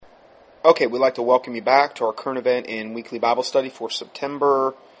Okay, we'd like to welcome you back to our current event and weekly Bible study for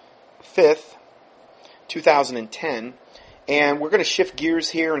September 5th, 2010. And we're going to shift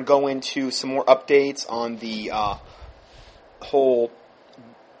gears here and go into some more updates on the whole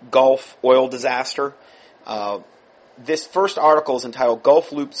Gulf oil disaster. This first article is entitled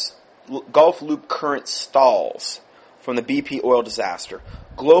Gulf Loop Current Stalls from the BP oil disaster.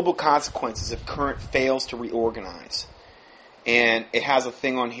 Global consequences if current fails to reorganize. And it has a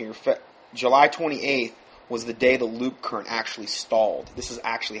thing on here. July 28th was the day the loop current actually stalled. This has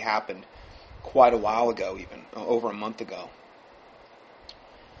actually happened quite a while ago, even over a month ago.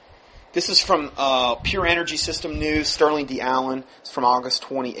 This is from Pure Energy System News, Sterling D. Allen. It's from August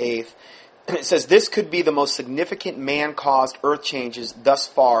 28th. It says, this could be the most significant man-caused earth changes thus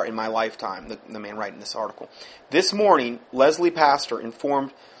far in my lifetime, the man writing this article. This morning, Leslie Pastor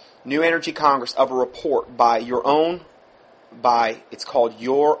informed New Energy Congress of a report it's called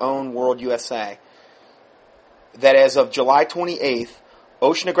Your Own World USA, that as of July 28th,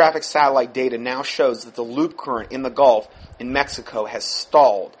 oceanographic satellite data now shows that the loop current in the Gulf in Mexico has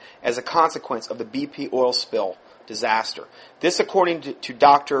stalled as a consequence of the BP oil spill disaster. This, according to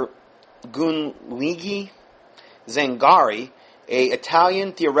Dr. Guglielmo Zangari, an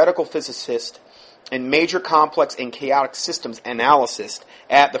Italian theoretical physicist and major complex and chaotic systems analyst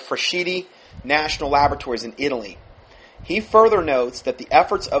at the Frescati National Laboratories in Italy. He further notes that the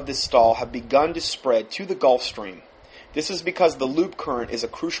efforts of this stall have begun to spread to the Gulf Stream. This is because the loop current is a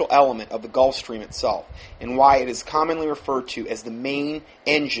crucial element of the Gulf Stream itself, and why it is commonly referred to as the main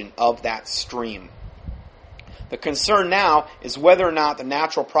engine of that stream. The concern now is whether or not the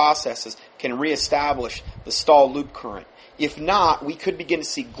natural processes can reestablish the stalled loop current. If not, we could begin to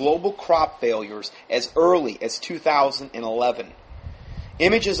see global crop failures as early as 2011.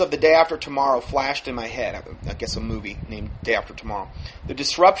 Images of the Day After Tomorrow flashed in my head. I guess a movie named Day After Tomorrow. The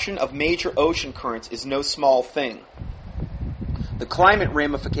disruption of major ocean currents is no small thing. The climate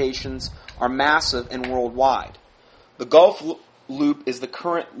ramifications are massive and worldwide. The Gulf Loop is the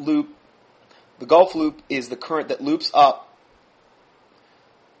current that loops up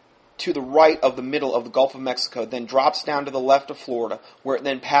to the right of the middle of the Gulf of Mexico, then drops down to the left of Florida, where it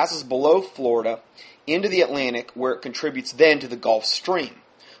then passes below Florida into the Atlantic, where it contributes then to the Gulf Stream,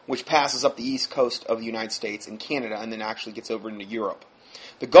 which passes up the east coast of the United States and Canada and then actually gets over into Europe.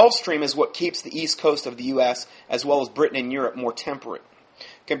 The Gulf Stream is what keeps the east coast of the U.S. as well as Britain and Europe more temperate,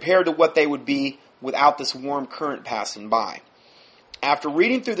 compared to what they would be without this warm current passing by. After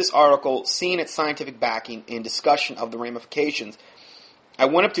reading through this article, seeing its scientific backing, and discussion of the ramifications, I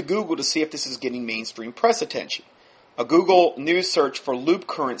went up to Google to see if this is getting mainstream press attention. A Google News search for loop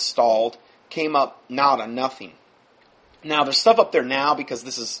current stalled came up nada, nothing. Now, there's stuff up there now because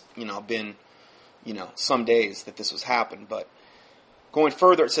this has, been, some days that this has happened. But going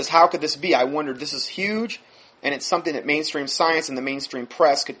further, it says, how could this be? I wondered, this is huge, and it's something that mainstream science and the mainstream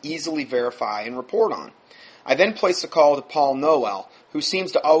press could easily verify and report on. I then placed a call to Paul Noel, who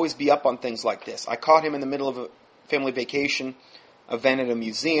seems to always be up on things like this. I caught him in the middle of a family vacation event at a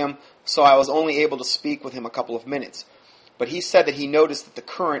museum, so I was only able to speak with him a couple of minutes. But he said that he noticed that the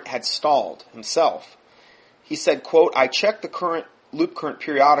current had stalled himself. He said, quote, I check the loop current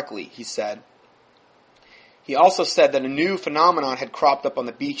periodically, he said. He also said that a new phenomenon had cropped up on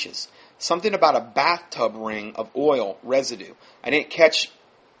the beaches, something about a bathtub ring of oil residue. I didn't catch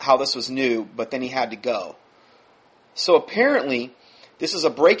how this was new, but then he had to go. So apparently, this is a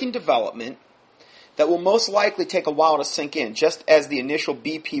breaking development that will most likely take a while to sink in, just as the initial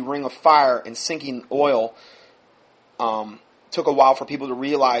BP ring of fire and sinking oil took a while for people to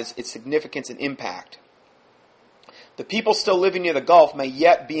realize its significance and impact. The people still living near the Gulf may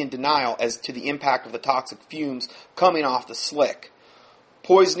yet be in denial as to the impact of the toxic fumes coming off the slick,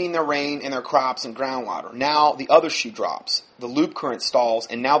 poisoning their rain and their crops and groundwater. Now the other shoe drops. The loop current stalls,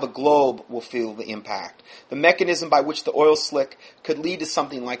 and now the globe will feel the impact. The mechanism by which the oil slick could lead to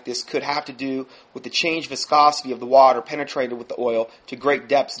something like this could have to do with the changed viscosity of the water penetrated with the oil to great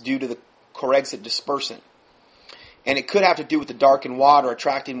depths due to the Corexit dispersant. And it could have to do with the darkened water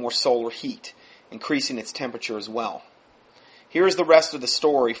attracting more solar heat, increasing its temperature as well. Here's the rest of the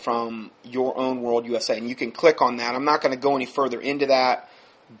story from Your Own World USA, and you can click on that. I'm not going to go any further into that,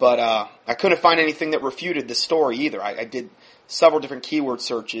 but I couldn't find anything that refuted the story either. I did several different keyword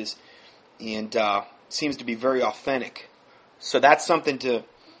searches, and it seems to be very authentic. So that's something to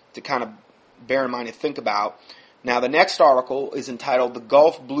kind of bear in mind and think about. Now, the next article is entitled, The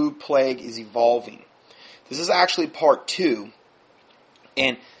Gulf Blue Plague is Evolving. This is actually part 2,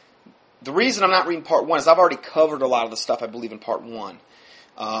 and the reason I'm not reading part 1 is I've already covered a lot of the stuff I believe in part 1.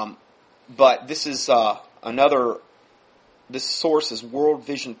 But this is another this source is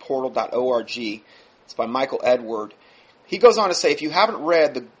worldvisionportal.org. It's by Michael Edward. He goes on to say, if you haven't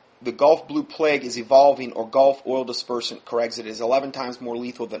read the Gulf Blue Plague is Evolving or Gulf Oil Dispersant Corexit is 11 times more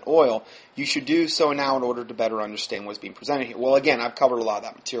lethal than oil, you should do so now in order to better understand what's being presented here. Well, again, I've covered a lot of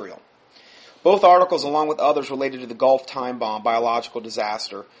that material. Both articles, along with others related to the Gulf time bomb biological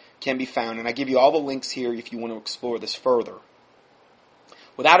disaster, can be found, and I give you all the links here if you want to explore this further.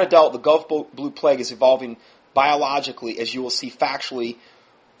 Without a doubt, the Gulf Blue Plague is evolving biologically, as you will see factually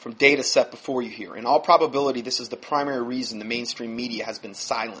from data set before you here. In all probability, this is the primary reason the mainstream media has been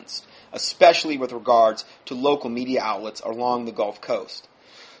silenced, especially with regards to local media outlets along the Gulf Coast.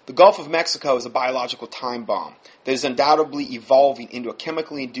 The Gulf of Mexico is a biological time bomb that is undoubtedly evolving into a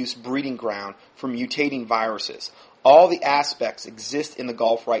chemically induced breeding ground for mutating viruses. All the aspects exist in the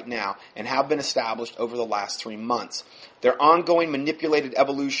Gulf right now and have been established over the last 3 months. Their ongoing manipulated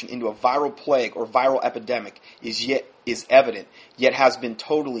evolution into a viral plague or viral epidemic is evident, yet has been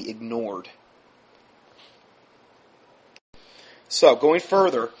totally ignored. So, going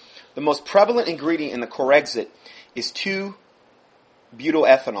further, the most prevalent ingredient in the Corexit is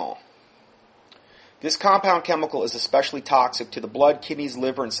 2-butylethanol. This compound chemical is especially toxic to the blood, kidneys,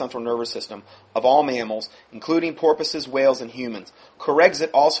 liver, and central nervous system of all mammals, including porpoises, whales, and humans. Corexit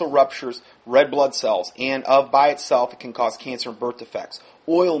also ruptures red blood cells, and by itself it can cause cancer and birth defects.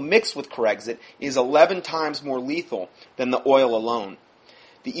 Oil mixed with Corexit is 11 times more lethal than the oil alone.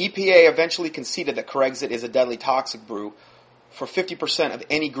 The EPA eventually conceded that Corexit is a deadly toxic brew for 50% of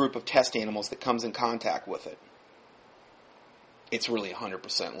any group of test animals that comes in contact with it. It's really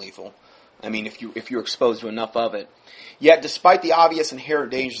 100% lethal. I mean, if you're exposed to enough of it. Yet, despite the obvious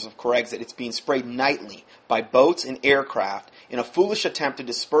inherent dangers of Corexit, it's being sprayed nightly by boats and aircraft in a foolish attempt to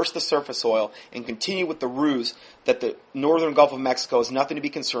disperse the surface oil and continue with the ruse that the northern Gulf of Mexico has nothing to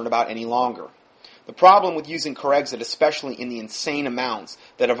be concerned about any longer. The problem with using Corexit, especially in the insane amounts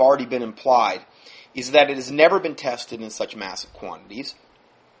that have already been implied, is that it has never been tested in such massive quantities.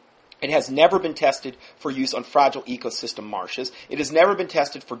 It has never been tested for use on fragile ecosystem marshes. It has never been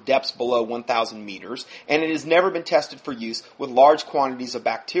tested for depths below 1,000 meters. And it has never been tested for use with large quantities of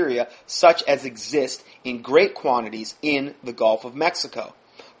bacteria, such as exist in great quantities in the Gulf of Mexico.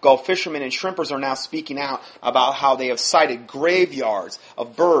 Gulf fishermen and shrimpers are now speaking out about how they have sighted graveyards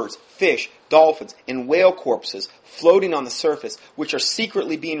of birds, fish, dolphins, and whale corpses floating on the surface, which are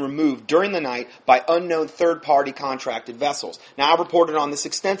secretly being removed during the night by unknown third-party contracted vessels. Now, I've reported on this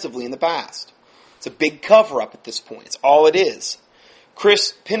extensively in the past. It's a big cover-up at this point. It's all it is.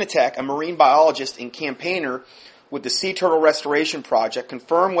 Chris Pinatek, a marine biologist and campaigner with the Sea Turtle Restoration Project,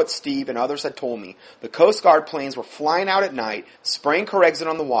 confirmed what Steve and others had told me. The Coast Guard planes were flying out at night, spraying Corexit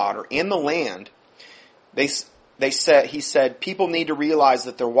on the water and the land. He said, people need to realize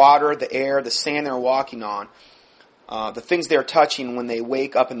that their water, the air, the sand they're walking on, the things they're touching when they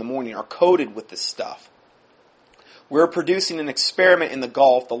wake up in the morning are coated with this stuff. We're producing an experiment in the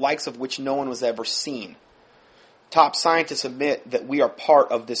Gulf, the likes of which no one was ever seen. Top scientists admit that we are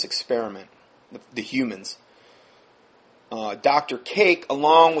part of this experiment, the humans. Dr. Cake,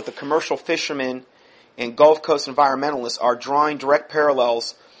 along with the commercial fishermen and Gulf Coast environmentalists, are drawing direct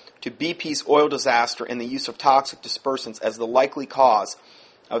parallels to BP's oil disaster and the use of toxic dispersants as the likely cause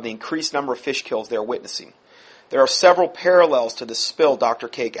of the increased number of fish kills they are witnessing. There are several parallels to this spill, Dr.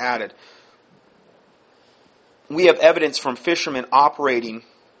 Cake added. We have evidence from fishermen operating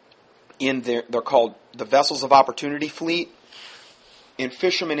in they're called the Vessels of Opportunity Fleet, and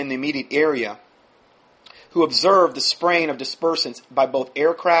fishermen in the immediate area who observed the spraying of dispersants by both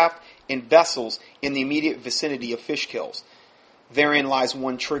aircraft and vessels in the immediate vicinity of fish kills. Therein lies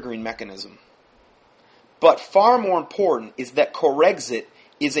one triggering mechanism. But far more important is that Corexit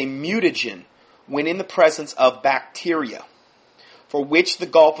is a mutagen when in the presence of bacteria, for which the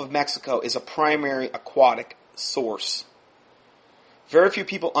Gulf of Mexico is a primary aquatic source. Very few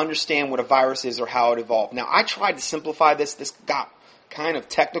people understand what a virus is or how it evolved. Now, I tried to simplify this. This got kind of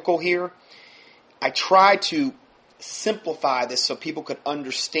technical here. I tried to simplify this so people could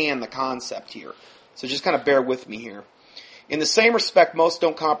understand the concept here. So just kind of bear with me here. In the same respect, most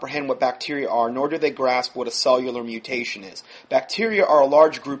don't comprehend what bacteria are, nor do they grasp what a cellular mutation is. Bacteria are a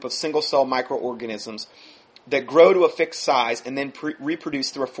large group of single-cell microorganisms that grow to a fixed size and then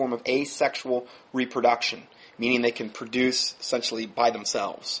reproduce through a form of asexual reproduction, meaning they can produce essentially by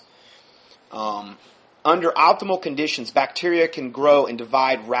themselves. Under optimal conditions, bacteria can grow and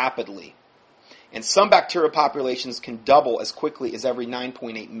divide rapidly. And some bacterial populations can double as quickly as every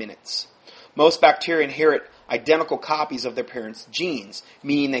 9.8 minutes. Most bacteria inherit identical copies of their parents' genes,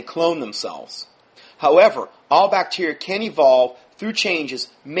 meaning they clone themselves. However, all bacteria can evolve through changes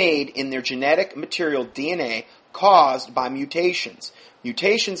made in their genetic material DNA caused by mutations.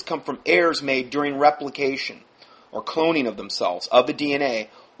 Mutations come from errors made during replication or cloning of themselves, of the DNA,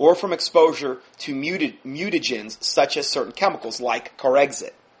 or from exposure to mutagens such as certain chemicals like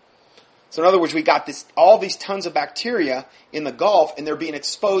Corexit. So in other words, we got all these tons of bacteria in the Gulf, and they're being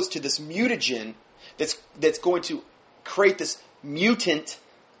exposed to this mutagen that's going to create this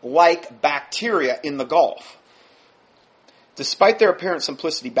mutant-like bacteria in the Gulf. Despite their apparent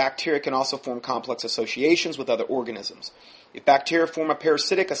simplicity, bacteria can also form complex associations with other organisms. If bacteria form a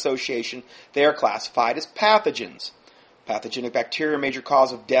parasitic association, they are classified as pathogens. Pathogenic bacteria are a major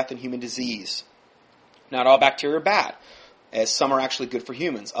cause of death and human disease. Not all bacteria are bad, as some are actually good for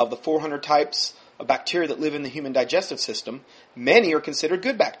humans. Of the 400 types of bacteria that live in the human digestive system, many are considered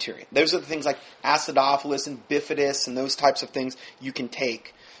good bacteria. Those are the things like Acidophilus and Bifidus and those types of things you can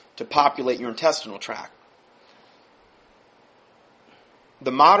take to populate your intestinal tract.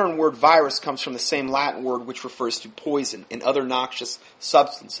 The modern word virus comes from the same Latin word which refers to poison and other noxious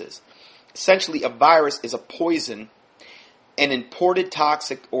substances. Essentially, a virus is a poison, an imported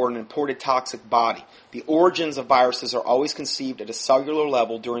toxic body. The origins of viruses are always conceived at a cellular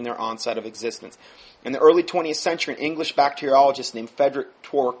level during their onset of existence. In the early 20th century, an English bacteriologist named Frederick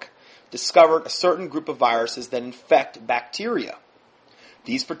Twerk discovered a certain group of viruses that infect bacteria.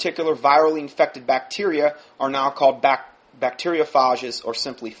 These particular virally infected bacteria are now called bacteriophages or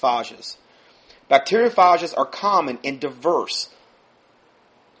simply phages. Bacteriophages are common and diverse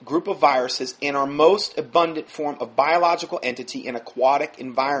group of viruses and are most abundant form of biological entity in aquatic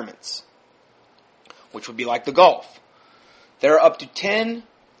environments, which would be like the Gulf. There are up to 10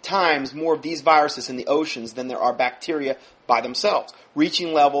 times more of these viruses in the oceans than there are bacteria by themselves,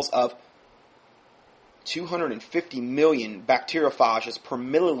 reaching levels of 250 million bacteriophages per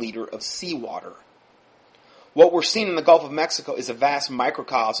milliliter of seawater. What we're seeing in the Gulf of Mexico is a vast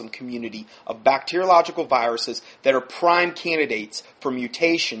microcosm community of bacteriological viruses that are prime candidates for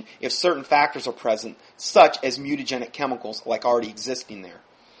mutation if certain factors are present, such as mutagenic chemicals like already existing there.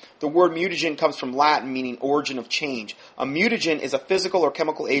 The word mutagen comes from Latin meaning origin of change. A mutagen is a physical or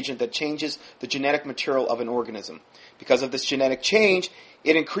chemical agent that changes the genetic material of an organism. Because of this genetic change,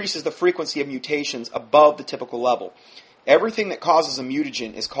 it increases the frequency of mutations above the typical level. Everything that causes a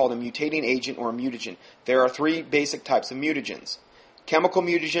mutagen is called a mutating agent or a mutagen. There are three basic types of mutagens. Chemical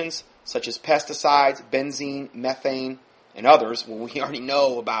mutagens, such as pesticides, benzene, methane, and others. Well, we already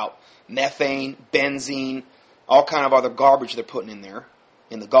know about methane, benzene, all kind of other garbage they're putting in there,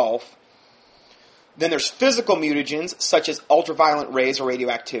 in the Gulf. Then there's physical mutagens, such as ultraviolet rays or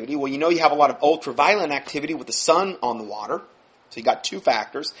radioactivity. Well, you have a lot of ultraviolet activity with the sun on the water. So you got two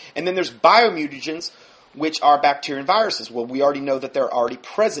factors. And then there's biomutagens, which are bacteria and viruses. Well, we already know that they're already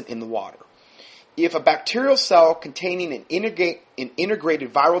present in the water. If a bacterial cell containing an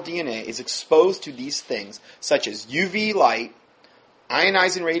integrated viral DNA is exposed to these things, such as UV light,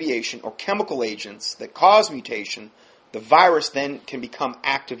 ionizing radiation, or chemical agents that cause mutation, the virus then can become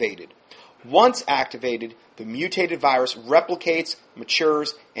activated. Once activated, the mutated virus replicates,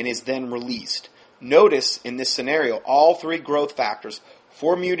 matures, and is then released. Notice in this scenario, all three growth factors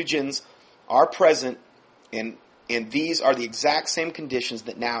for mutagens are present, and these are the exact same conditions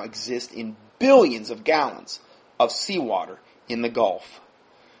that now exist in billions of gallons of seawater in the Gulf.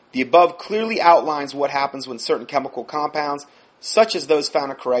 The above clearly outlines what happens when certain chemical compounds, such as those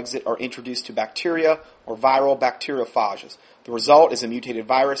found in Corexit, are introduced to bacteria or viral bacteriophages. The result is a mutated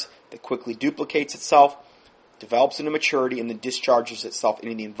virus that quickly duplicates itself, develops into maturity, and then discharges itself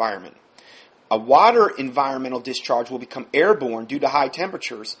into the environment. A water environmental discharge will become airborne due to high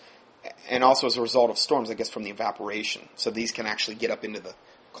temperatures, and also as a result of storms, I guess, from the evaporation. So these can actually get up into the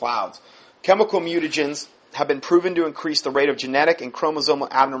clouds. Chemical mutagens have been proven to increase the rate of genetic and chromosomal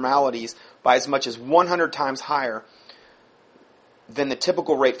abnormalities by as much as 100 times higher than the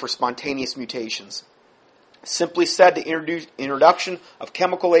typical rate for spontaneous mutations. Simply said, the introduction of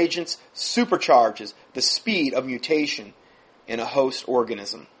chemical agents supercharges the speed of mutation in a host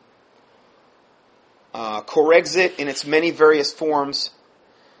organism. Corexit, in its many various forms,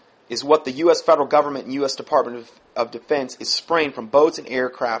 is what the U.S. federal government and U.S. Department of Defense is spraying from boats and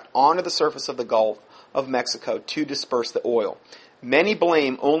aircraft onto the surface of the Gulf of Mexico to disperse the oil. Many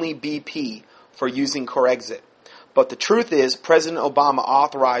blame only BP for using Corexit, but the truth is President Obama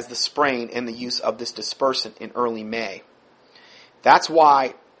authorized the spraying and the use of this dispersant in early May. That's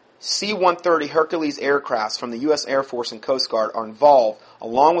why C-130 Hercules aircrafts from the U.S. Air Force and Coast Guard are involved,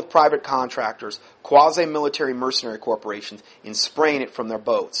 along with private contractors, quasi-military mercenary corporations, in spraying it from their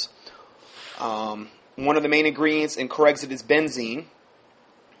boats. One of the main ingredients in Corexit is benzene.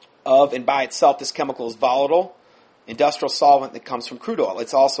 Of and by itself, this chemical is volatile, industrial solvent that comes from crude oil.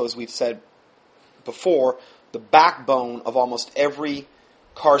 It's also, as we've said before, the backbone of almost every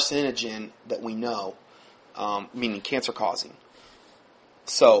carcinogen that we know, meaning cancer-causing.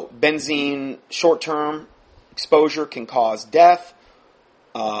 So benzene short-term exposure can cause death.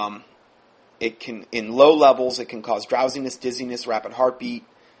 It can, in low levels, it can cause drowsiness, dizziness, rapid heartbeat,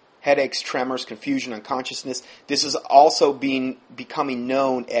 headaches, tremors, confusion, unconsciousness. This is also becoming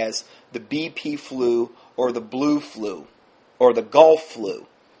known as the BP flu or the blue flu or the Gulf flu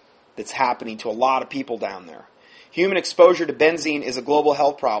that's happening to a lot of people down there. Human exposure to benzene is a global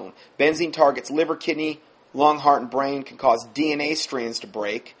health problem. Benzene targets liver, kidney, lung, heart, and brain, can cause DNA strands to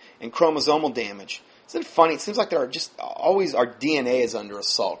break, and chromosomal damage. Isn't it funny? It seems like there are just always our DNA is under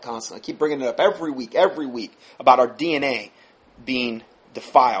assault constantly. I keep bringing it up every week about our DNA being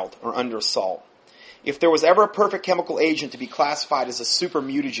defiled or under assault. If there was ever a perfect chemical agent to be classified as a super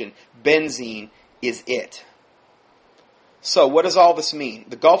mutagen, benzene is it. So what does all this mean?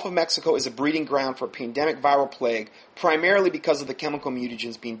 The Gulf of Mexico is a breeding ground for a pandemic viral plague, primarily because of the chemical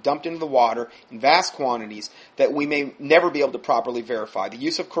mutagens being dumped into the water in vast quantities that we may never be able to properly verify. The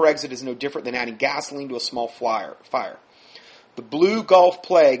use of Corexit is no different than adding gasoline to a small fire. The blue Gulf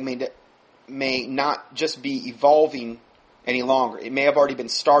plague may not just be evolving any longer. It may have already been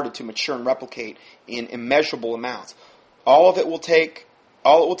started to mature and replicate in immeasurable amounts. All it will take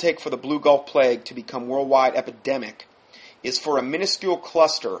for the blue Gulf plague to become worldwide epidemic is for a minuscule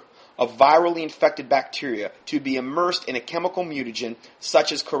cluster of virally infected bacteria to be immersed in a chemical mutagen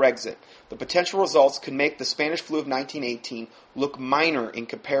such as Corexit. The potential results could make the Spanish flu of 1918 look minor in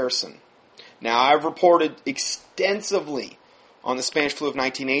comparison. Now, I've reported extensively on the Spanish flu of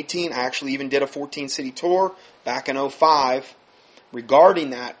 1918. I actually even did a 14-city tour back in 2005 regarding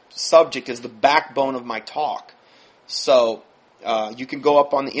that subject as the backbone of my talk. So, you can go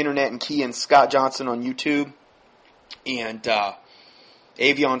up on the internet and key in Scott Johnson on YouTube and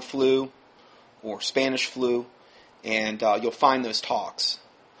avian flu or Spanish flu, and you'll find those talks.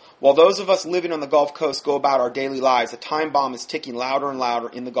 While those of us living on the Gulf Coast go about our daily lives, the time bomb is ticking louder and louder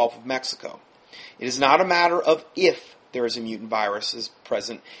in the Gulf of Mexico. It is not a matter of if there is a mutant virus is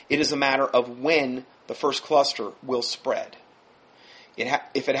present. It is a matter of when the first cluster will spread.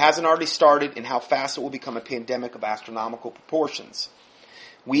 If it hasn't already started, and how fast it will become a pandemic of astronomical proportions.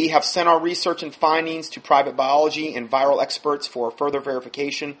 We have sent our research and findings to private biology and viral experts for further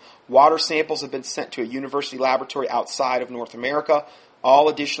verification. Water samples have been sent to a university laboratory outside of North America. All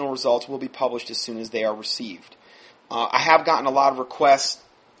additional results will be published as soon as they are received. I have gotten a lot of requests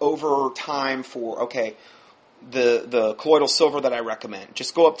over time for, the colloidal silver that I recommend.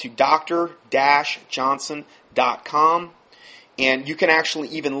 Just go up to dr-johnson.com, and you can actually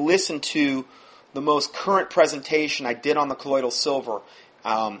even listen to the most current presentation I did on the colloidal silver.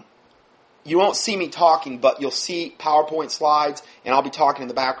 You won't see me talking, but you'll see PowerPoint slides, and I'll be talking in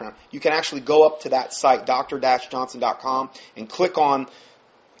the background. You can actually go up to that site, dr-johnson.com, and click on,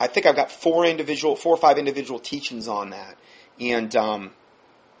 I think I've got 4 or 5 individual teachings on that. And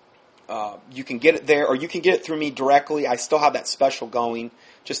you can get it there, or you can get it through me directly. I still have that special going.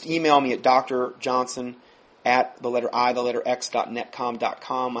 Just email me at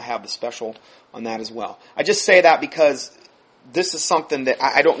drjohnson@x.netcom.com. I have the special on that as well. I just say that because this is something that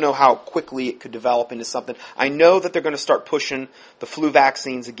I don't know how quickly it could develop into something. I know that they're going to start pushing the flu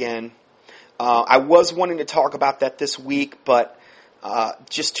vaccines again. I was wanting to talk about that this week, but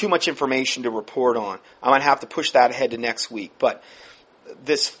just too much information to report on. I might have to push that ahead to next week. But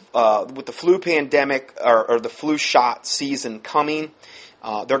this, with the flu pandemic or the flu shot season coming,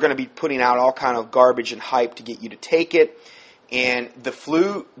 they're going to be putting out all kind of garbage and hype to get you to take it. And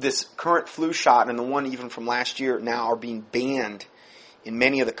this current flu shot and the one even from last year now are being banned in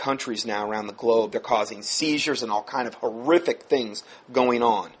many of the countries now around the globe. They're causing seizures and all kind of horrific things going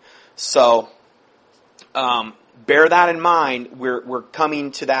on. So bear that in mind. We're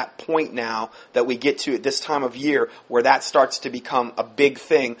coming to that point now that we get to at this time of year where that starts to become a big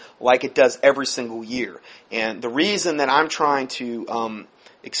thing like it does every single year. And the reason that I'm trying to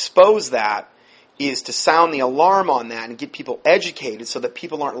expose that is to sound the alarm on that and get people educated so that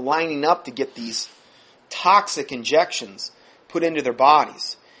people aren't lining up to get these toxic injections put into their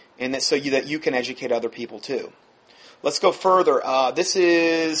bodies, and that that you can educate other people too. Let's go further. This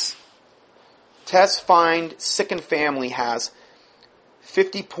is Test Find Sick and Family has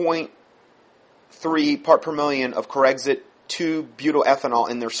 50.3 part per million of Corexit 2-butylethanol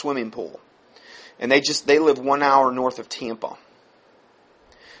in their swimming pool, and they live 1 hour north of Tampa.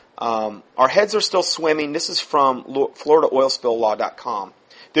 Our heads are still swimming. This is from FloridaOilSpillLaw.com.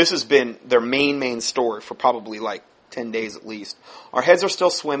 This has been their main story for probably like 10 days at least. Our heads are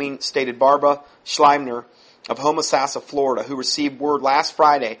still swimming, stated Barbara Schleimner, of Homosassa, Florida, who received word last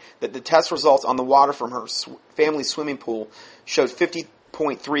Friday that the test results on the water from her family's swimming pool showed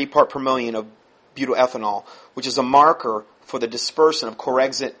 50.3 part per million of butylethanol, which is a marker for the dispersion of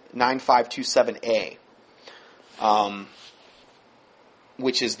Corexit 9527A,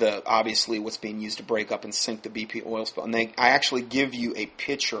 which is obviously what's being used to break up and sink the BP oil spill. And I actually give you a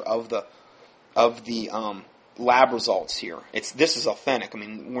picture of the lab results here. This is authentic. I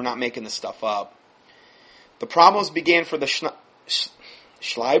mean, we're not making this stuff up. The problems began for the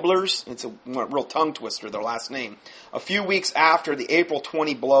Schleiblers. It's a real tongue twister, their last name. A few weeks after the April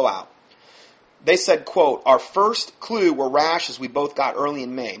 20 blowout. They said, quote, "Our first clue were rashes we both got early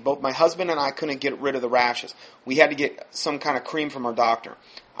in May. Both my husband and I couldn't get rid of the rashes. We had to get some kind of cream from our doctor.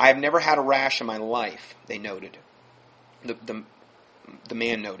 I have never had a rash in my life," they noted. The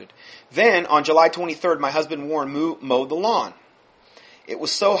man noted. Then, on July 23rd, my husband Warren mowed the lawn. It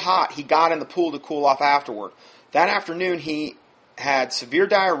was so hot, he got in the pool to cool off afterward. That afternoon, he had severe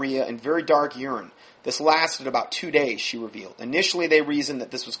diarrhea and very dark urine. This lasted about 2 days, she revealed. Initially, they reasoned that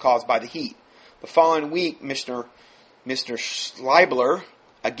this was caused by the heat. The following week, Mr. Schleibler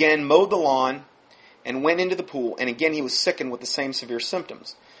again mowed the lawn and went into the pool, and again he was sickened with the same severe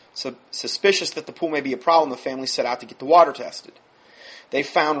symptoms. So, suspicious that the pool may be a problem, the family set out to get the water tested. They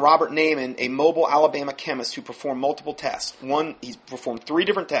found Robert Naiman, a Mobile, Alabama chemist who performed multiple tests. He performed 3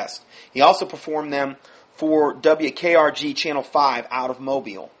 different tests. He also performed them for WKRG Channel 5 out of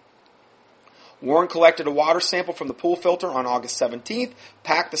Mobile. Warren collected a water sample from the pool filter on August 17th,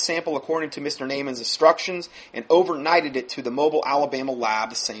 packed the sample according to Mr. Naiman's instructions, and overnighted it to the Mobile, Alabama lab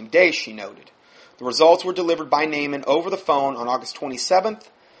the same day, she noted. The results were delivered by Naiman over the phone on August 27th,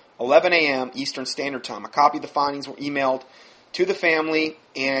 11 a.m. Eastern Standard Time. A copy of the findings were emailed to the family,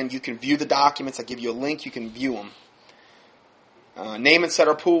 and you can view the documents. I give you a link. You can view them. Naiman said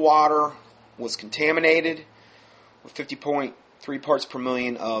our pool water was contaminated with 50.3 parts per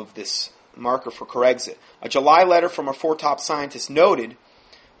million of this marker for Corexit. A July letter from our 4 top scientists noted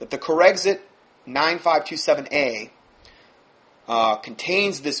that the Corexit 9527A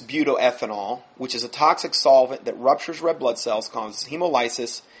contains this butylethanol, which is a toxic solvent that ruptures red blood cells, causes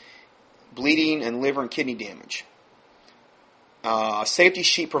hemolysis, bleeding, and liver and kidney damage. A safety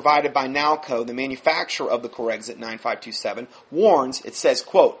sheet provided by Nalco, the manufacturer of the Corexit 9527, warns, it says,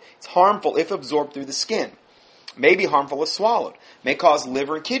 quote, "It's harmful if absorbed through the skin. May be harmful if swallowed. May cause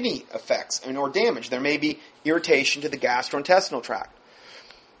liver and kidney effects or damage. There may be irritation to the gastrointestinal tract."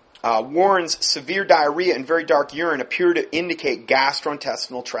 Warren's severe diarrhea and very dark urine appear to indicate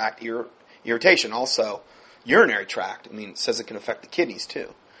gastrointestinal tract irritation. Also, urinary tract. I mean, it says it can affect the kidneys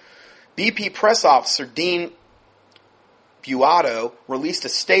too. BP press officer Dean Buato released a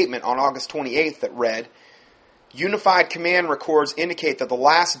statement on August 28th that read, "Unified command records indicate that the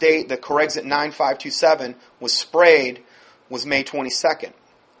last date that Corexit 9527 was sprayed was May 22nd,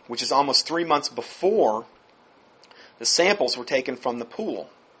 which is almost 3 months before the samples were taken from the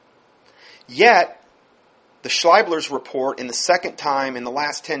pool. Yet, the Schleiblers report in the second time in the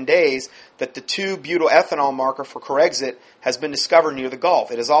last 10 days that the 2-butylethanol marker for Corexit has been discovered near the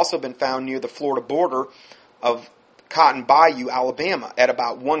Gulf. It has also been found near the Florida border of Cotton Bayou, Alabama, at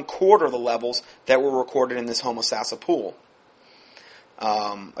about 1/4 of the levels that were recorded in this Homosassa pool."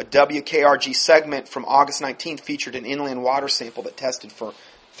 A WKRG segment from August 19th featured an inland water sample that tested for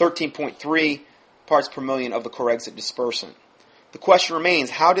 13.3 parts per million of the Corexit dispersant. The question remains,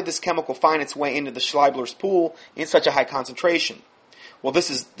 how did this chemical find its way into the Schleiblers' pool in such a high concentration? Well, this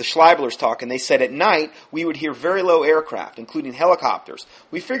is the Schleiblers talk, and they said at night we would hear very low aircraft, including helicopters.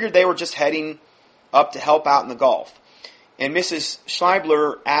 We figured they were just heading up to help out in the Gulf. And Mrs.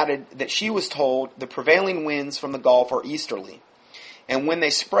 Schleibler added that she was told the prevailing winds from the Gulf are easterly. And when they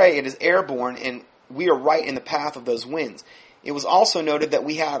spray, it is airborne, and we are right in the path of those winds. It was also noted that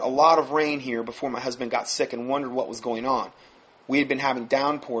we had a lot of rain here before my husband got sick and wondered what was going on. We had been having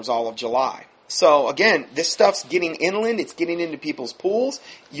downpours all of July. So again, this stuff's getting inland, it's getting into people's pools.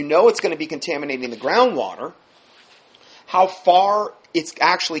 You know it's going to be contaminating the groundwater. How far it's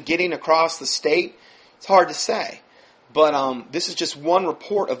actually getting across the state, it's hard to say. But this is just one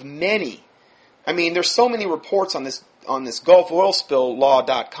report of many. I mean, there's so many reports on this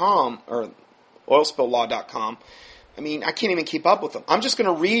GulfOilSpillLaw.com or OilSpillLaw.com. I mean, I can't even keep up with them. I'm just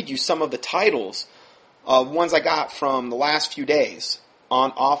going to read you some of the titles of ones I got from the last few days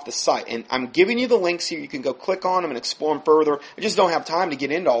off the site. And I'm giving you the links here. You can go click on them and explore them further. I just don't have time to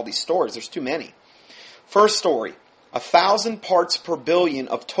get into all these stories. There's too many. First story. 1,000 parts per billion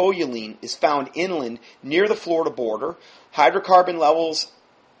of toluene is found inland near the Florida border. Hydrocarbon levels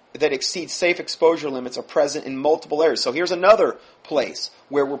that exceed safe exposure limits are present in multiple areas. So here's another place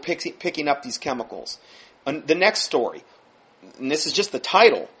where we're picking up these chemicals. The next story, and this is just the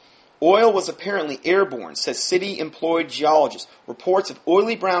title. Oil was apparently airborne, says city-employed geologist. Reports of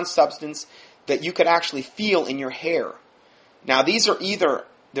oily brown substance that you could actually feel in your hair. Now, there's either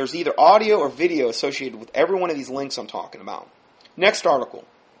audio or video associated with every one of these links I'm talking about. Next article.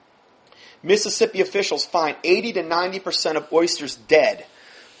 Mississippi officials find 80 to 90% of oysters dead.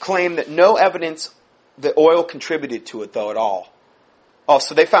 Claim that no evidence that oil contributed to it, though, at all. Oh,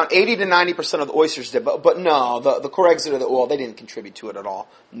 so they found 80 to 90% of the oysters dead, but no, the core exit of the oil, they didn't contribute to it at all.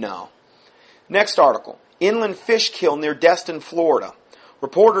 No. Next article. Inland fish kill near Destin, Florida.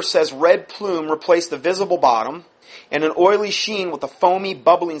 Reporter says red plume replaced the visible bottom and an oily sheen with a foamy,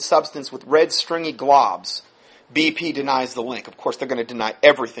 bubbling substance with red, stringy globs. BP denies the link. Of course, they're going to deny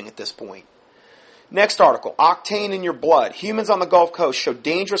everything at this point. Next article, octane in your blood. Humans on the Gulf Coast show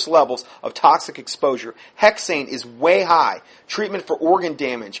dangerous levels of toxic exposure. Hexane is way high. Treatment for organ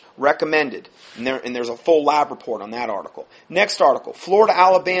damage recommended. And there's a full lab report on that article. Next article, Florida,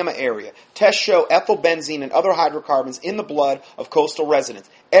 Alabama area. Tests show ethylbenzene and other hydrocarbons in the blood of coastal residents.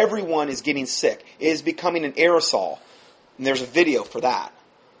 Everyone is getting sick. It is becoming an aerosol. And there's a video for that.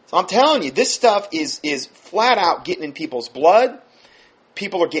 So I'm telling you, this stuff is flat out getting in people's blood.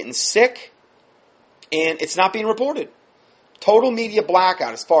 People are getting sick. And it's not being reported. Total media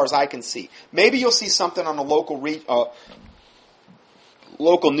blackout as far as I can see. Maybe you'll see something on a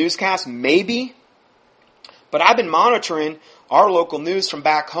local newscast, maybe. But I've been monitoring our local news from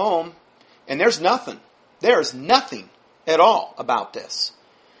back home, and there's nothing. There is nothing at all about this.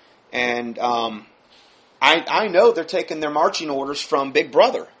 And I know they're taking their marching orders from Big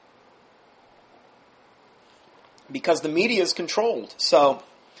Brother. Because the media is controlled. So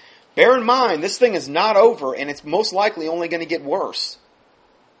bear in mind, this thing is not over, and it's most likely only going to get worse.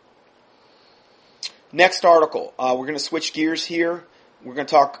 Next article. We're going to switch gears here. We're going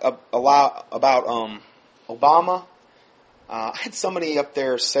to talk a lot about Obama. I had somebody up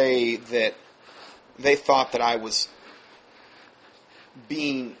there say that they thought that I was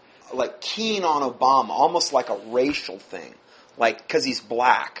being like keen on Obama, almost like a racial thing, like because he's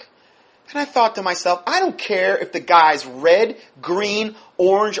black. And I thought to myself, I don't care if the guy's red, green,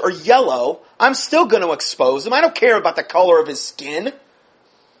 orange, or yellow. I'm still going to expose him. I don't care about the color of his skin.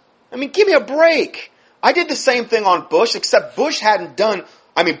 I mean, give me a break. I did the same thing on Bush, except Bush hadn't done...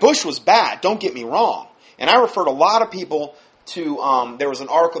 I mean, Bush was bad, don't get me wrong. And I referred a lot of people to... there was an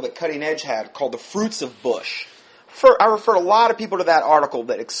article that Cutting Edge had called The Fruits of Bush. I referred a lot of people to that article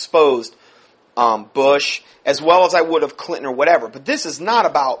that exposed Bush, as well as I would have Clinton or whatever. But this is not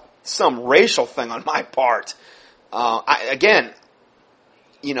about some racial thing on my part.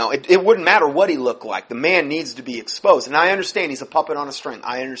 It wouldn't matter what he looked like. The man needs to be exposed. And I understand he's a puppet on a string.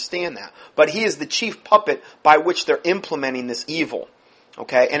 I understand that. But he is the chief puppet by which they're implementing this evil.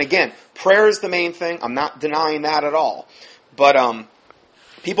 Okay? And again, prayer is the main thing. I'm not denying that at all. But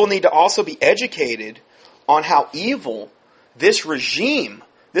people need to also be educated on how evil this regime,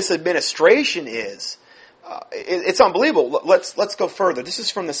 this administration is. It's unbelievable. Let's go further. This is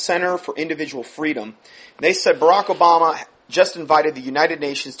from the Center for Individual Freedom. They said Barack Obama just invited the United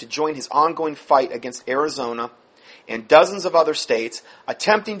Nations to join his ongoing fight against Arizona and dozens of other states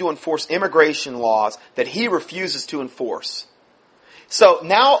attempting to enforce immigration laws that he refuses to enforce. So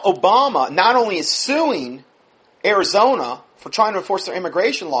now Obama not only is suing Arizona for trying to enforce their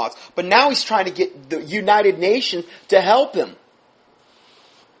immigration laws, but now he's trying to get the United Nations to help him.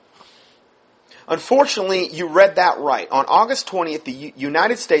 Unfortunately, you read that right. On August 20th, the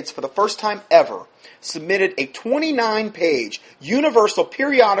United States, for the first time ever, submitted a 29-page universal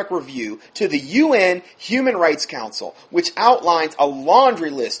periodic review to the UN Human Rights Council, which outlines a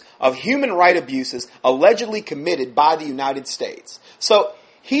laundry list of human rights abuses allegedly committed by the United States. So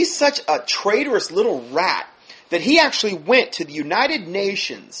he's such a traitorous little rat that he actually went to the United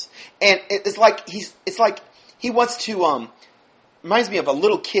Nations, and it's like he wants to reminds me of a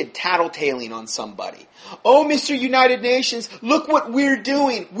little kid tattletaling on somebody. Oh, Mr. United Nations, look what we're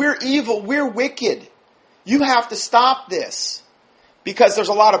doing. We're evil. We're wicked. You have to stop this. Because there's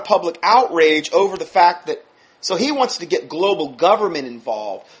a lot of public outrage over the fact that... So he wants to get global government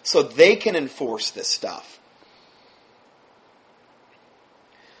involved so they can enforce this stuff.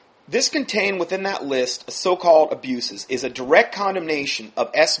 This contained within that list of so-called abuses is a direct condemnation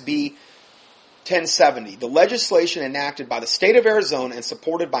of SB 1070, the legislation enacted by the state of Arizona and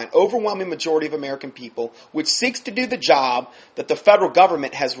supported by an overwhelming majority of American people, which seeks to do the job that the federal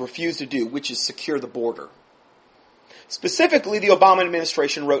government has refused to do, which is secure the border. Specifically, the Obama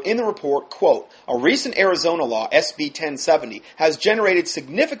administration wrote in the report, quote, a recent Arizona law, SB 1070, has generated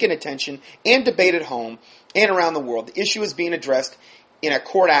significant attention and debate at home and around the world. The issue is being addressed in a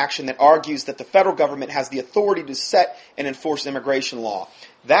court action that argues that the federal government has the authority to set and enforce immigration law.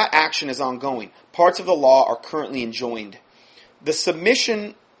 That action is ongoing. Parts of the law are currently enjoined. The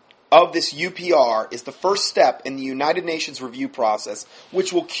submission of this UPR is the first step in the United Nations review process,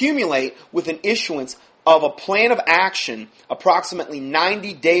 which will culminate with an issuance of a plan of action approximately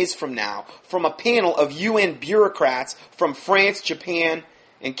 90 days from now from a panel of UN bureaucrats from France, Japan,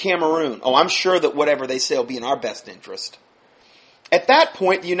 and Cameroon. Oh, I'm sure that whatever they say will be in our best interest. At that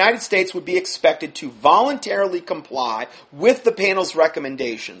point, the United States would be expected to voluntarily comply with the panel's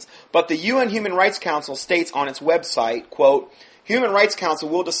recommendations. But the UN Human Rights Council states on its website, quote, Human Rights Council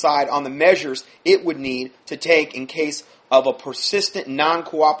will decide on the measures it would need to take in case of a persistent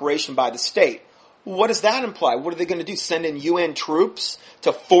non-cooperation by the state. What does that imply? What are they going to do? Send in UN troops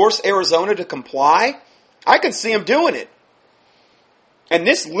to force Arizona to comply? I can see them doing it. And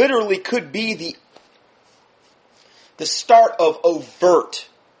this literally could be the start of overt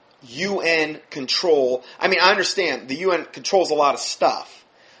UN control. I mean, I understand the UN controls a lot of stuff,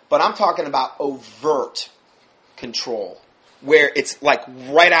 but I'm talking about overt control, where it's like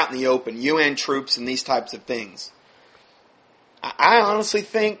right out in the open, UN troops and these types of things. I honestly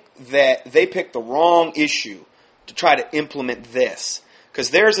think that they picked the wrong issue to try to implement this, because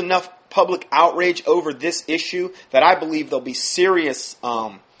there's enough public outrage over this issue that I believe there'll be serious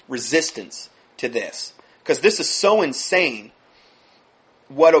resistance to this, because this is so insane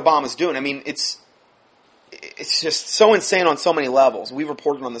what Obama's doing. I mean, it's just so insane on so many levels. We've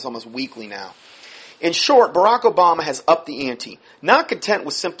reported on this almost weekly now. In short, Barack Obama has upped the ante. Not content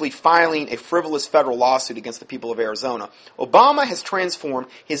with simply filing a frivolous federal lawsuit against the people of Arizona, Obama has transformed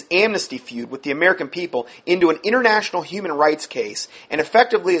his amnesty feud with the American people into an international human rights case and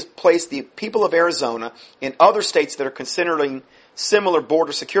effectively has placed the people of Arizona and other states that are considering similar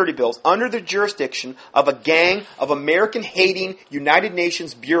border security bills under the jurisdiction of a gang of American-hating United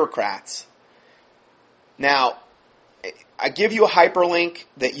Nations bureaucrats. Now, I give you a hyperlink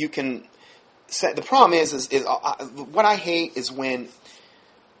that you can... The problem is what I hate is when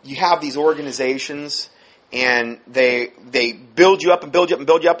you have these organizations and they build you up and build you up and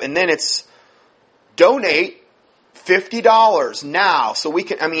build you up, and then it's donate $50 now so we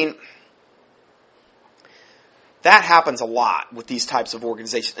can. I mean, that happens a lot with these types of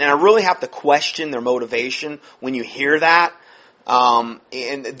organizations, and I really have to question their motivation when you hear that.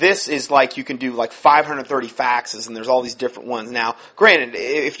 And this is like you can do like 530 faxes, and there's all these different ones. Now, granted,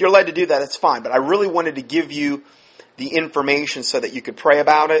 if you're led to do that, that's fine. But I really wanted to give you the information so that you could pray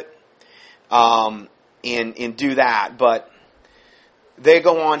about it and do that. But they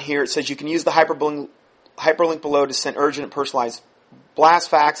go on here. It says you can use the hyperlink below to send urgent and personalized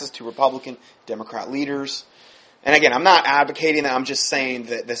blast faxes to Republican, Democrat leaders. And again, I'm not advocating that. I'm just saying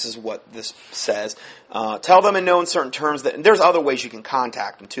that this is what this says. Tell them in no uncertain terms that, and there's other ways you can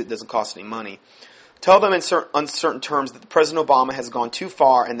contact them too. It doesn't cost any money. Tell them in uncertain terms that President Obama has gone too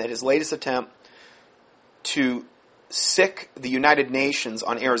far and that his latest attempt to sick the United Nations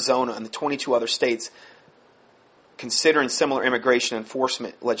on Arizona and the 22 other states considering similar immigration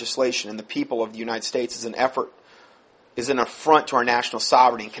enforcement legislation and the people of the United States is an affront to our national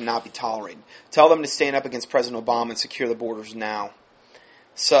sovereignty and cannot be tolerated. Tell them to stand up against President Obama and secure the borders now.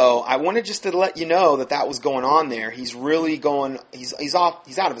 So I wanted just to let you know that was going on there. He's really going. He's out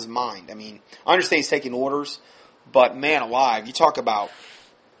of his mind. I mean, I understand he's taking orders, but man alive, you talk about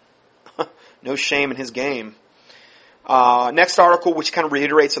no shame in his game. Next article, which kind of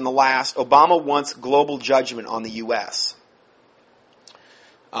reiterates on the last, Obama wants global judgment on the U.S.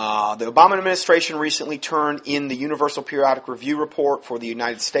 The Obama administration recently turned in the Universal Periodic Review Report for the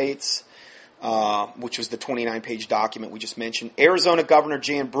United States, which was the 29-page document we just mentioned. Arizona Governor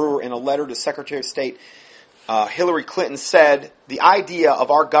Jan Brewer, in a letter to Secretary of State Hillary Clinton, said, the idea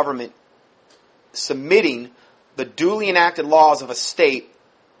of our government submitting the duly enacted laws of a state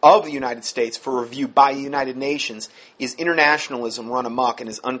of the United States for review by the United Nations is internationalism run amok and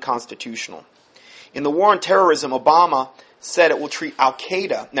is unconstitutional. In the war on terrorism, Obama said it will treat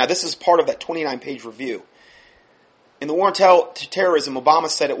Al-Qaeda. Now, this is part of that 29-page review. In the war on terrorism, Obama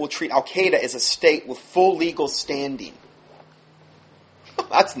said it will treat Al-Qaeda as a state with full legal standing.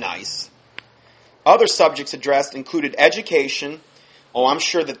 That's nice. Other subjects addressed included education. Oh, I'm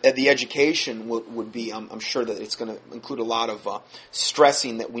sure that the education would be, I'm sure that it's going to include a lot of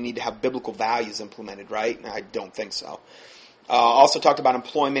stressing that we need to have biblical values implemented, right? I don't think so. Also talked about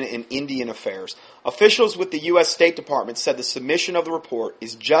employment and Indian affairs. Officials with the U.S. State Department said the submission of the report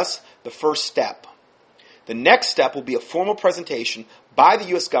is just the first step. The next step will be a formal presentation by the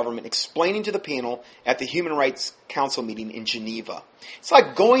U.S. government explaining to the panel at the Human Rights Council meeting in Geneva. It's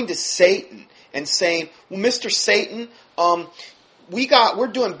like going to Satan and saying, well, Mr. Satan, we're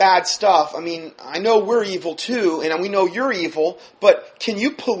doing bad stuff. I mean, I know we're evil too, and we know you're evil, but can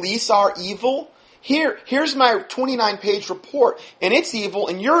you police our evil? Here's my 29-page report, and it's evil,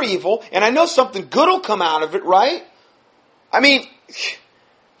 and you're evil, and I know something good will come out of it, right? I mean,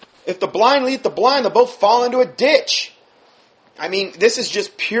 if the blind lead the blind, they'll both fall into a ditch. I mean, this is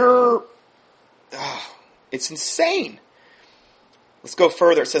just pure, it's insane. Let's go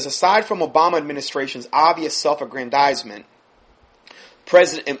further. It says, aside from Obama administration's obvious self-aggrandizement,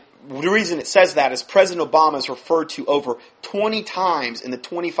 the reason it says that is President Obama is referred to over 20 times in the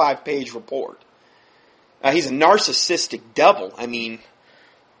 25-page report. He's a narcissistic devil. I mean,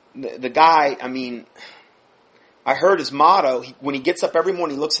 the guy, I mean, I heard his motto, when he gets up every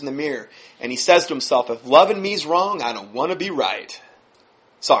morning, he looks in the mirror, and he says to himself, if loving me's wrong, I don't want to be right.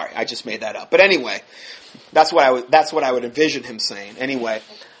 Sorry, I just made that up. But anyway, that's what I would envision him saying. Anyway,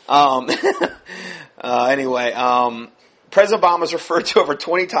 President Obama is referred to over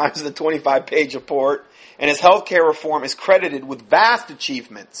 20 times in the 25-page report, and his health care reform is credited with vast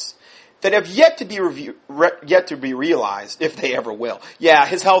achievements that have yet to be realized, if they ever will. Yeah,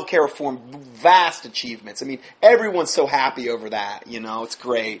 his health care reform, vast achievements. I mean, everyone's so happy over that. You know, it's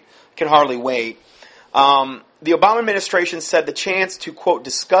great. Can hardly wait. The Obama administration said the chance to, quote,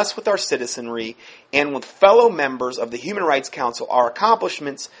 discuss with our citizenry and with fellow members of the Human Rights Council our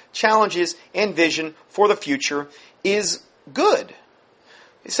accomplishments, challenges, and vision for the future is good.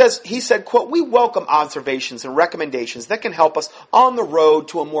 He said, quote, we welcome observations and recommendations that can help us on the road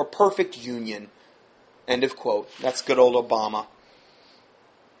to a more perfect union. End of quote. That's good old Obama.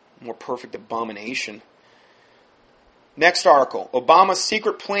 More perfect abomination. Next article. Obama's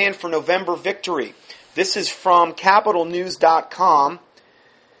secret plan for November victory. This is from CapitalNews.com.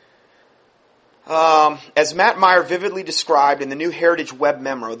 As Matt Meyer vividly described in the New Heritage Web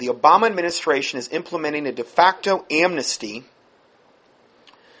memo, the Obama administration is implementing a de facto amnesty.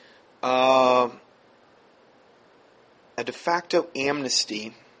 I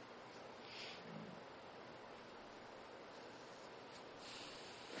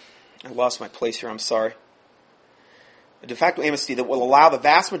lost my place here, I'm sorry. A de facto amnesty that will allow the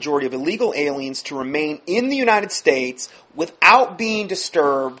vast majority of illegal aliens to remain in the United States without being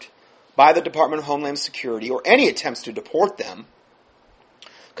disturbed by the Department of Homeland Security or any attempts to deport them.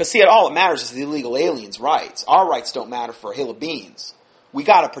 Because, see, all that matters is the illegal aliens' rights. Our rights don't matter for a hill of beans. We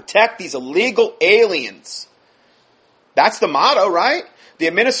got to protect these illegal aliens. That's the motto, right? The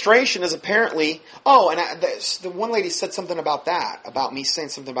administration is apparently... the one lady said something about that, about me saying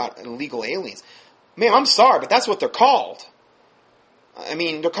something about illegal aliens. Man, I'm sorry, but that's what they're called. I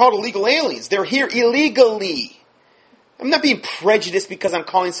mean, they're called illegal aliens. They're here illegally. I'm not being prejudiced because I'm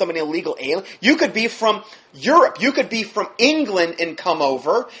calling somebody an illegal alien. You could be from Europe. You could be from England and come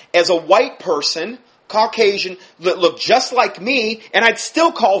over as a white person, Caucasian, that look just like me, and I'd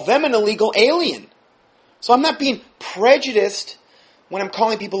still call them an illegal alien. So I'm not being prejudiced when I'm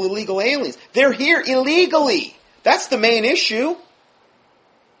calling people illegal aliens. They're here illegally. That's the main issue.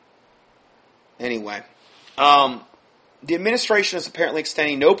 Anyway, the administration is apparently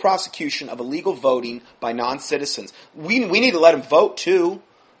extending no prosecution of illegal voting by non-citizens. We need to let them vote too.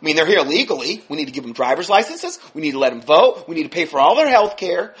 I mean, they're here illegally. We need to give them driver's licenses. We need to let them vote. We need to pay for all their health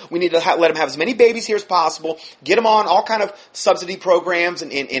care. We need to let them have as many babies here as possible. Get them on all kind of subsidy programs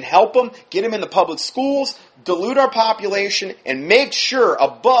and help them. Get them in the public schools. Dilute our population and make sure,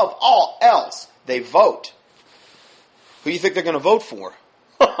 above all else, they vote. Who do you think they're going to vote for?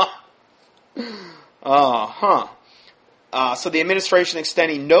 So the administration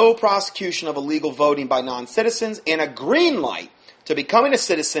extending no prosecution of illegal voting by non-citizens and a green light to becoming a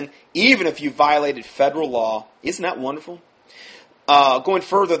citizen even if you violated federal law. Isn't that wonderful? Going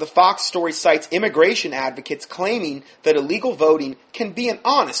further, the Fox story cites immigration advocates claiming that illegal voting can be an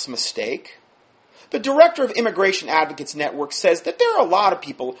honest mistake. The director of Immigration Advocates Network says that there are a lot of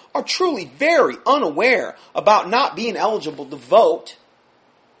people who are truly very unaware about not being eligible to vote.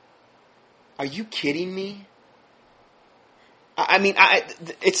 Are you kidding me? I mean,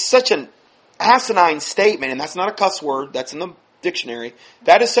 it's such an asinine statement, and that's not a cuss word. That's in the dictionary.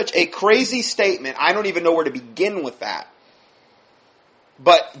 That is such a crazy statement. I don't even know where to begin with that.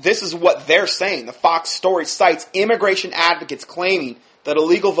 But this is what they're saying. The Fox story cites immigration advocates claiming that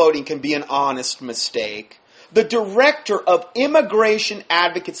illegal voting can be an honest mistake. The director of Immigration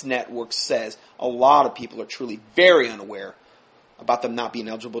Advocates Network says a lot of people are truly very unaware about them not being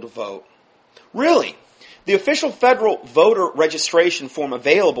eligible to vote. Really? The official federal voter registration form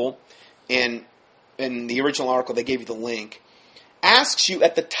available in the original article, they gave you the link, asks you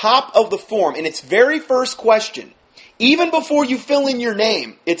at the top of the form, in its very first question, even before you fill in your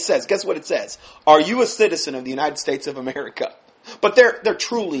name, it says, guess what it says? Are you a citizen of the United States of America? But they're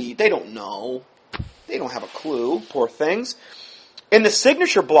truly, they don't know. They don't have a clue, poor things. In the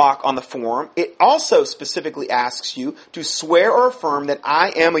signature block on the form, it also specifically asks you to swear or affirm that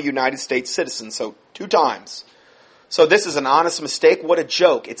I am a United States citizen. So 2 times. So this is an honest mistake. What a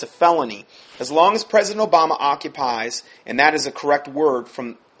joke. It's a felony. As long as President Obama occupies, and that is a correct word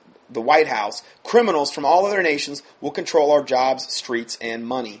from the White House, criminals from all other nations will control our jobs, streets, and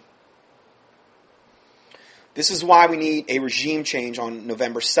money. This is why we need a regime change on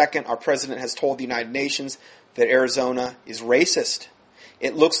November 2nd. Our president has told the United Nations that Arizona is racist.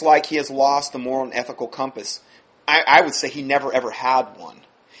 It looks like he has lost the moral and ethical compass. I would say he never ever had one.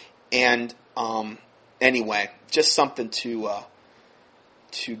 And anyway, just something to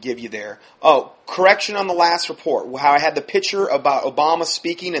give you there. Oh, correction on the last report. How I had the picture about Obama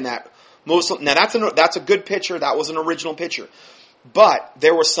speaking and that Muslim. Now that's a good picture. That was an original picture. But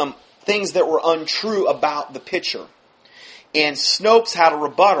there were some things that were untrue about the picture. And Snopes had a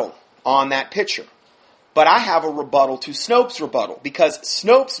rebuttal on that picture. But I have a rebuttal to Snopes' rebuttal, because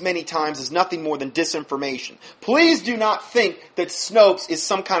Snopes many times is nothing more than disinformation. Please do not think that Snopes is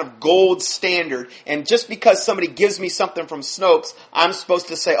some kind of gold standard, and just because somebody gives me something from Snopes, I'm supposed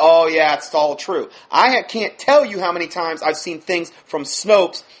to say, oh yeah, it's all true. I can't tell you how many times I've seen things from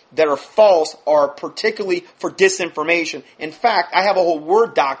Snopes that are false or particularly for disinformation. In fact, I have a whole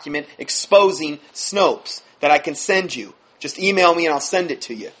Word document exposing Snopes that I can send you. Just email me and I'll send it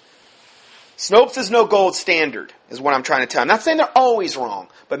to you. Snopes is no gold standard, is what I'm trying to tell. I'm not saying they're always wrong,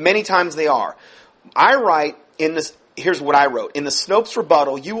 but many times they are. I write in this, here's what I wrote. In the Snopes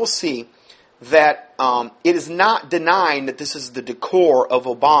rebuttal, you will see that it is not denying that this is the decor of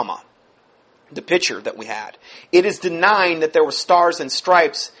Obama, the picture that we had. It is denying that there were stars and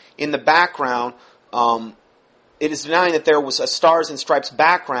stripes in the background. It is denying that there was a stars and stripes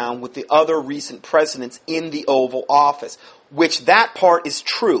background with the other recent presidents in the Oval Office, which that part is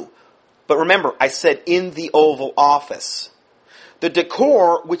true. But remember, I said in the Oval Office. The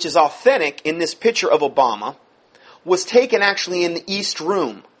decor, which is authentic in this picture of Obama, was taken actually in the East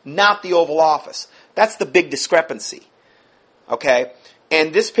Room, not the Oval Office. That's the big discrepancy. Okay?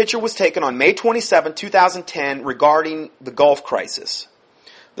 And this picture was taken on May 27, 2010, regarding the Gulf crisis.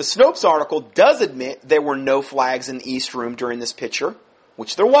 The Snopes article does admit there were no flags in the East Room during this picture,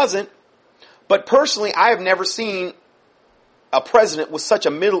 which there wasn't. But personally, I have never seen a president with such a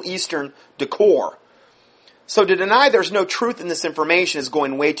Middle Eastern decor. So to deny there's no truth in this information is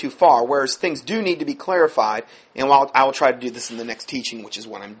going way too far, whereas things do need to be clarified, and I will try to do this in the next teaching, which is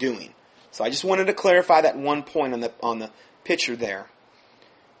what I'm doing. So I just wanted to clarify that one point on the picture there.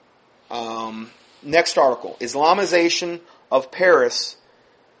 Next article. Islamization of Paris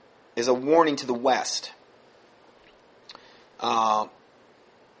is a warning to the West.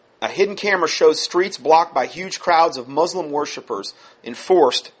 A hidden camera shows streets blocked by huge crowds of Muslim worshippers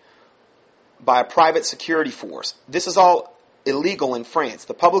enforced by a private security force. This is all illegal in France.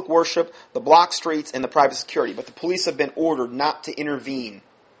 The public worship, the blocked streets, and the private security. But the police have been ordered not to intervene.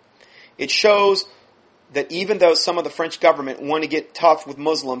 It shows that even though some of the French government want to get tough with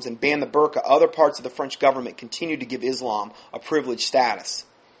Muslims and ban the burqa, other parts of the French government continue to give Islam a privileged status.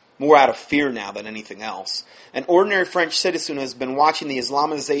 More out of fear now than anything else. An ordinary French citizen who has been watching the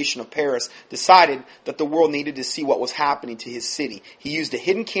Islamization of Paris decided that the world needed to see what was happening to his city. He used a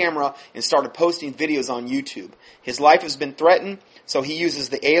hidden camera and started posting videos on YouTube. His life has been threatened, so he uses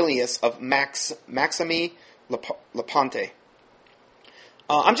the alias of Maxime Leponte.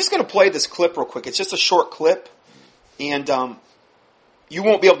 I'm just going to play this clip real quick. It's just a short clip, and you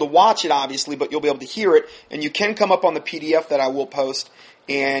won't be able to watch it, obviously, but you'll be able to hear it, and you can come up on the PDF that I will post,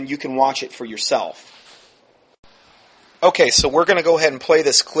 and you can watch it for yourself. Okay, so we're going to go ahead and play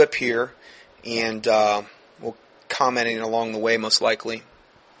this clip here, and we'll comment it along the way, most likely.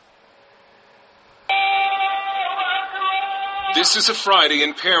 This is a Friday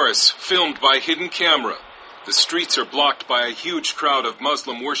in Paris, filmed by hidden camera. The streets are blocked by a huge crowd of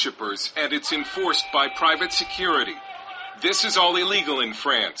Muslim worshippers, and it's enforced by private security. This is all illegal in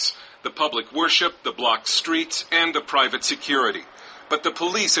France. The public worship, the blocked streets, and the private security. But the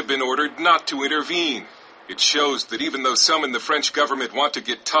police have been ordered not to intervene. It shows that even though some in the French government want to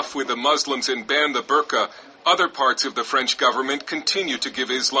get tough with the Muslims and ban the burqa, other parts of the French government continue to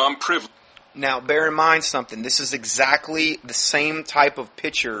give Islam privilege. Now, bear in mind something. This is exactly the same type of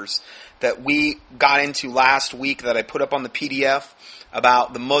pictures that we got into last week that I put up on the PDF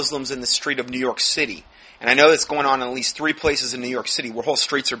about the Muslims in the street of New York City. And I know that's going on in at least 3 places in New York City where whole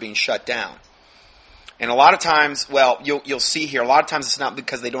streets are being shut down. And a lot of times, well, you'll see here, a lot of times it's not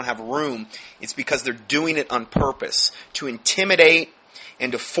because they don't have room. It's because they're doing it on purpose to intimidate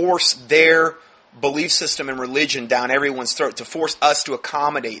and to force their belief system and religion down everyone's throat to force us to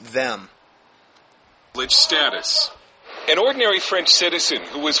accommodate them. Status. An ordinary French citizen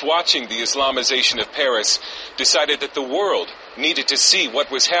who was watching the Islamization of Paris decided that the world needed to see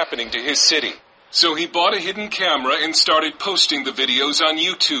what was happening to his city. So he bought a hidden camera and started posting the videos on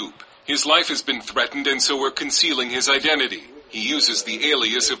YouTube. His life has been threatened, and so we're concealing his identity. He uses the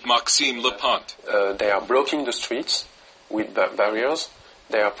alias of Maxime Lepant. They are blocking the streets with barriers.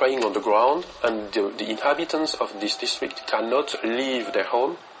 They are praying on the ground, and the inhabitants of this district cannot leave their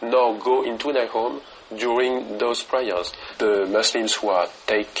home nor go into their home during those prayers. The Muslims who are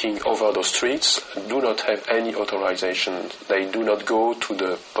taking over those streets do not have any authorization. They do not go to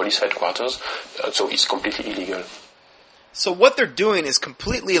the police headquarters, so it's completely illegal. So what they're doing is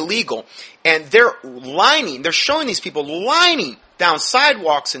completely illegal, and they're showing these people lining down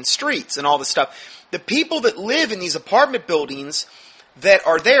sidewalks and streets and all this stuff. The people that live in these apartment buildings that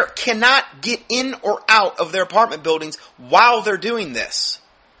are there cannot get in or out of their apartment buildings while they're doing this.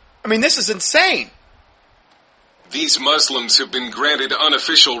 I mean, this is insane. These Muslims have been granted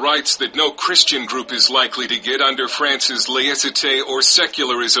unofficial rights that no Christian group is likely to get under France's laïcité or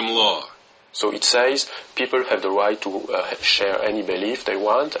secularism law. So it says people have the right to share any belief they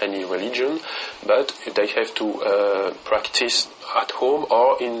want, any religion, but they have to practice at home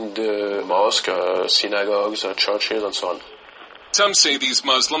or in the mosque, synagogues, churches, and so on. Some say these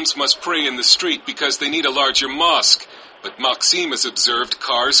Muslims must pray in the street because they need a larger mosque, but Maxime has observed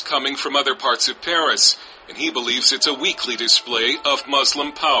cars coming from other parts of Paris, and he believes it's a weekly display of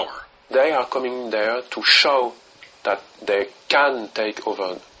Muslim power. They are coming there to show that they can take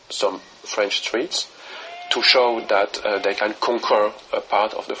over some French streets, to show that they can conquer a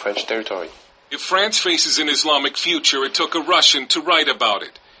part of the French territory. If France faces an Islamic future, it took a Russian to write about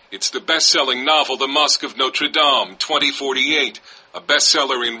it. It's the best-selling novel, The Mosque of Notre Dame, 2048, a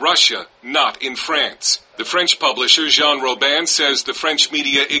bestseller in Russia, not in France. The French publisher, Jean Robin, says the French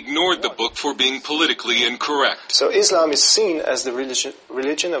media ignored the book for being politically incorrect. So Islam is seen as the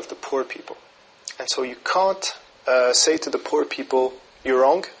religion of the poor people. And so you can't say to the poor people, you're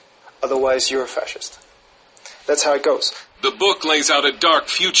wrong, otherwise you're a fascist. That's how it goes. The book lays out a dark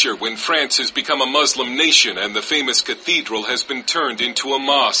future when France has become a Muslim nation and the famous cathedral has been turned into a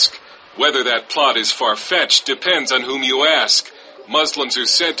mosque. Whether that plot is far-fetched depends on whom you ask. Muslims are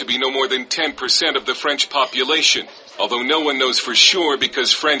said to be no more than 10% of the French population, although no one knows for sure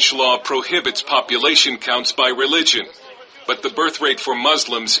because French law prohibits population counts by religion. But the birth rate for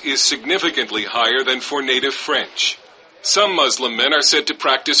Muslims is significantly higher than for native French. Some Muslim men are said to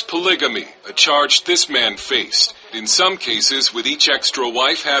practice polygamy, a charge this man faced, in some cases with each extra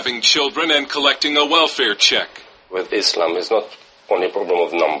wife having children and collecting a welfare check. With Islam, it's not only a problem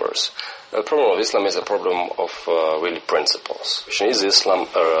of numbers. The problem of Islam is a problem of really principles. Is Islam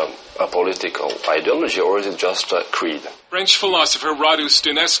a political ideology or is it just a creed? French philosopher Radu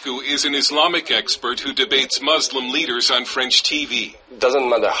Stănescu is an Islamic expert who debates Muslim leaders on French TV. It doesn't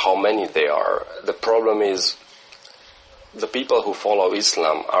matter how many they are. The problem is the people who follow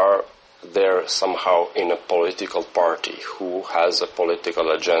Islam are there somehow in a political party who has a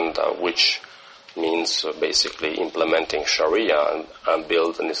political agenda which means basically implementing Sharia and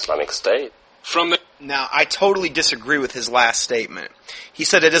build an Islamic state. Now, I totally disagree with his last statement. He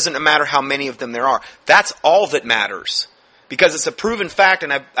said it doesn't matter how many of them there are. That's all that matters. Because it's a proven fact,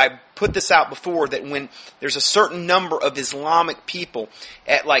 and I put this out before, that when there's a certain number of Islamic people,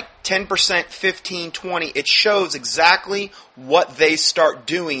 at like 10%, 15, 20, it shows exactly what they start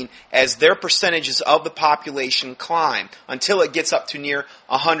doing as their percentages of the population climb, until it gets up to near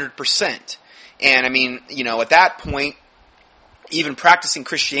 100%. And I mean, you know, at that point, even practicing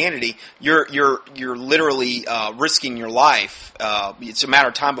Christianity, you're literally risking your life. It's a matter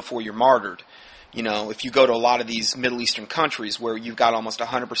of time before you're martyred. You know, if you go to a lot of these Middle Eastern countries where you've got almost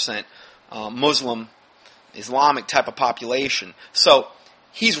 100% Muslim, Islamic type of population. So,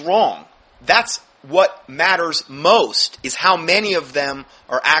 he's wrong. That's what matters most, is how many of them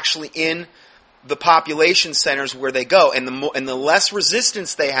are actually in the population centers where they go. And the less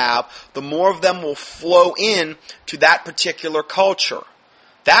resistance they have, the more of them will flow in to that particular culture.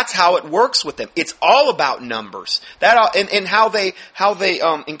 That's how it works with them. It's all about numbers. And how they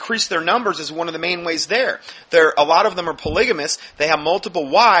increase their numbers is one of the main ways there. A lot of them are polygamous. They have multiple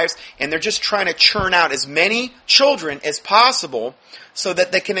wives, and they're just trying to churn out as many children as possible so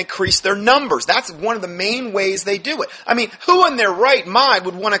that they can increase their numbers. That's one of the main ways they do it. I mean, who in their right mind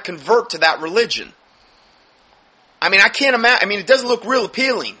would want to convert to that religion? I mean, I can't imagine. I mean, it doesn't look real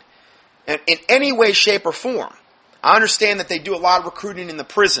appealing in any way, shape, or form. I understand that they do a lot of recruiting in the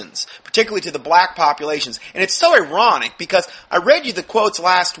prisons, particularly to the black populations. And it's so ironic because I read you the quotes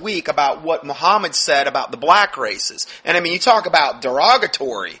last week about what Muhammad said about the black races. And I mean, you talk about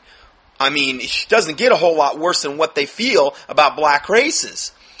derogatory. I mean, it doesn't get a whole lot worse than what they feel about black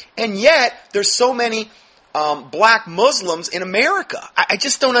races. And yet, there's so many black Muslims in America. I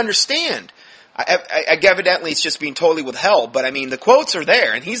just don't understand. Evidently, it's just being totally withheld. But I mean, the quotes are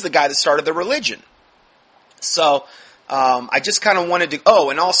there, and he's the guy that started the religion. So, I just kind of wanted to... Oh,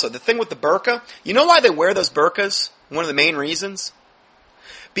 and also, the thing with the burqa, you know why they wear those burqas? One of the main reasons?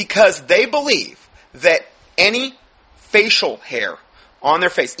 Because they believe that any facial hair on their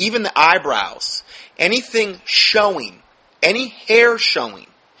face, even the eyebrows, anything showing, any hair showing,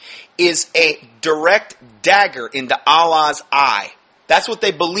 is a direct dagger into Allah's eye. That's what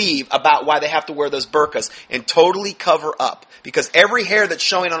they believe about why they have to wear those burqas and totally cover up. Because every hair that's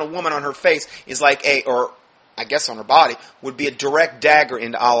showing on a woman on her face is like or I guess on her body, would be a direct dagger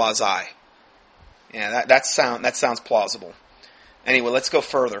into Allah's eye. Yeah, that sounds plausible. Anyway, let's go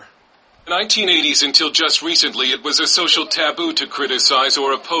further. In the 1980s until just recently, it was a social taboo to criticize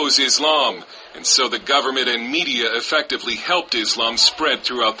or oppose Islam. And so the government and media effectively helped Islam spread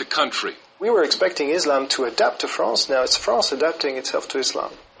throughout the country. We were expecting Islam to adapt to France. Now it's France adapting itself to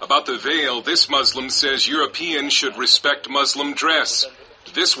Islam. About the veil, this Muslim says Europeans should respect Muslim dress.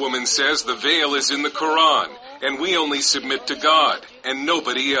 This woman says the veil is in the Quran, and we only submit to God, and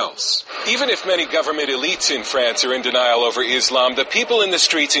nobody else. Even if many government elites in France are in denial over Islam, the people in the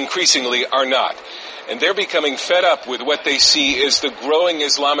streets increasingly are not. And they're becoming fed up with what they see as the growing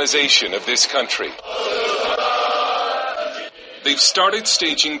Islamization of this country. They've started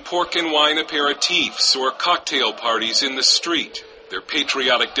staging pork and wine aperitifs or cocktail parties in the street. They're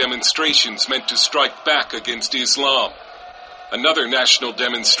patriotic demonstrations meant to strike back against Islam. Another national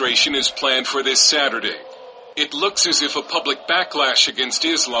demonstration is planned for this Saturday. It looks as if a public backlash against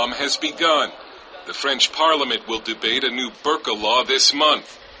Islam has begun. The French Parliament will debate a new burqa law this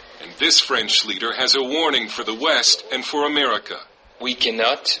month. And this French leader has a warning for the West and for America. We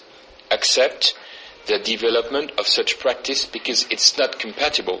cannot accept the development of such practice because it's not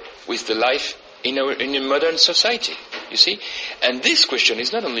compatible with the life in a modern society, you see? And this question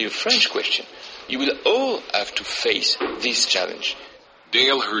is not only a French question. You will all have to face this challenge.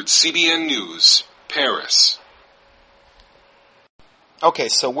 Dale Hurd, CBN News, Paris. Okay,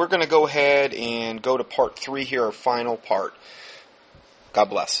 so we're going to go ahead and go to part 3 here, our final part. God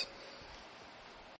bless.